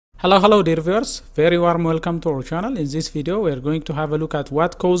Hello dear viewers, very warm welcome to our channel. In this video we are going to have a look at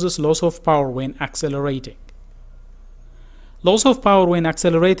what causes loss of power when accelerating. Loss of power when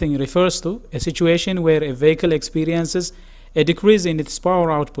accelerating refers to a situation where a vehicle experiences a decrease in its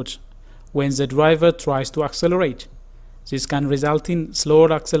power output when the driver tries to accelerate. This can result in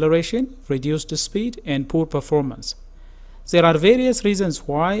slower acceleration, reduced speed, and poor performance. There are various reasons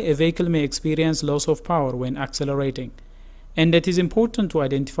why a vehicle may experience loss of power when accelerating, and it is important to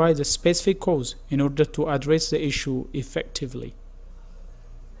identify the specific cause in order to address the issue effectively.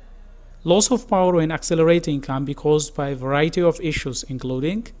 Loss of power when accelerating can be caused by a variety of issues,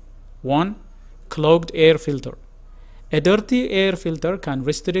 including 1. Clogged air filter. A dirty air filter can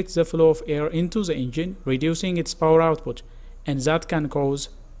restrict the flow of air into the engine, reducing its power output, and that can cause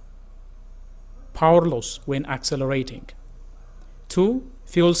power loss when accelerating. 2.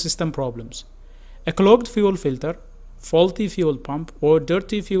 Fuel system problems. A clogged fuel filter, faulty fuel pump, or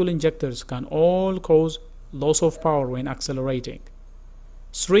dirty fuel injectors can all cause loss of power when accelerating.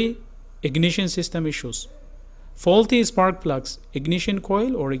 3. Ignition system issues. Faulty spark plugs, ignition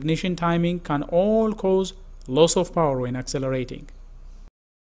coil, or ignition timing can all cause loss of power when accelerating.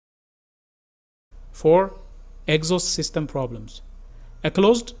 4. Exhaust system problems. A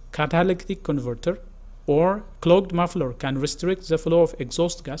closed catalytic converter or clogged muffler can restrict the flow of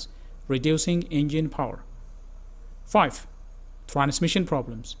exhaust gas, reducing engine power. 5. Transmission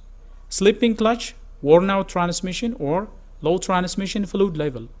problems. Slipping clutch, worn-out transmission, or low transmission fluid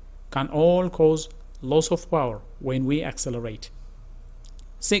level can all cause loss of power when we accelerate.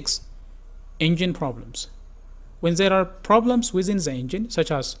 6. Engine problems. When there are problems within the engine,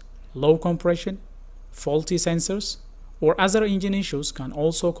 such as low compression, faulty sensors, or other engine issues, can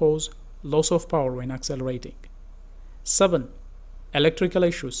also cause loss of power when accelerating. 7. Electrical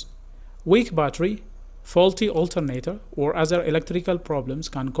issues. Weak battery, faulty alternator, or other electrical problems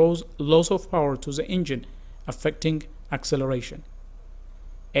can cause loss of power to the engine, affecting acceleration.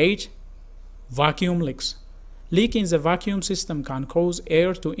 8. Vacuum leaks. Leak in the vacuum system can cause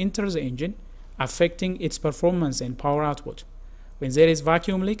air to enter the engine, affecting its performance and power output. When there is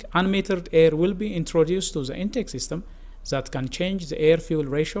vacuum leak, unmetered air will be introduced to the intake system that can change the air-fuel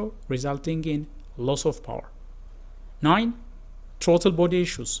ratio, resulting in loss of power. 9. Throttle body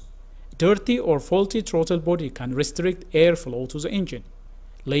issues. Dirty or faulty throttle body can restrict airflow to the engine,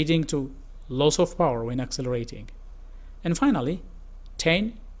 leading to loss of power when accelerating. And finally,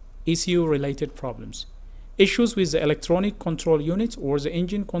 10. ECU-related problems. Issues with the electronic control unit or the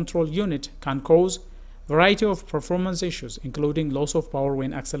engine control unit can cause a variety of performance issues, including loss of power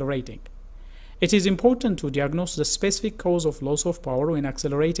when accelerating. It is important to diagnose the specific cause of loss of power when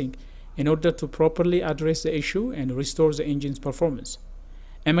accelerating in order to properly address the issue and restore the engine's performance.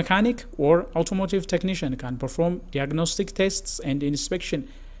 A mechanic or automotive technician can perform diagnostic tests and inspection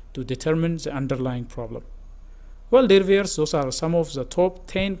to determine the underlying problem. Well, dear viewers, those are some of the top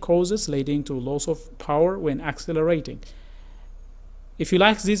 10 causes leading to loss of power when accelerating. If you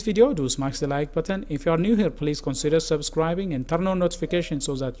like this video, do smash the like button. If you are new here, please consider subscribing and turn on notifications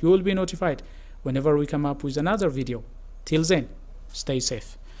so that you will be notified whenever we come up with another video. Till then, stay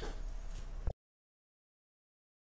safe.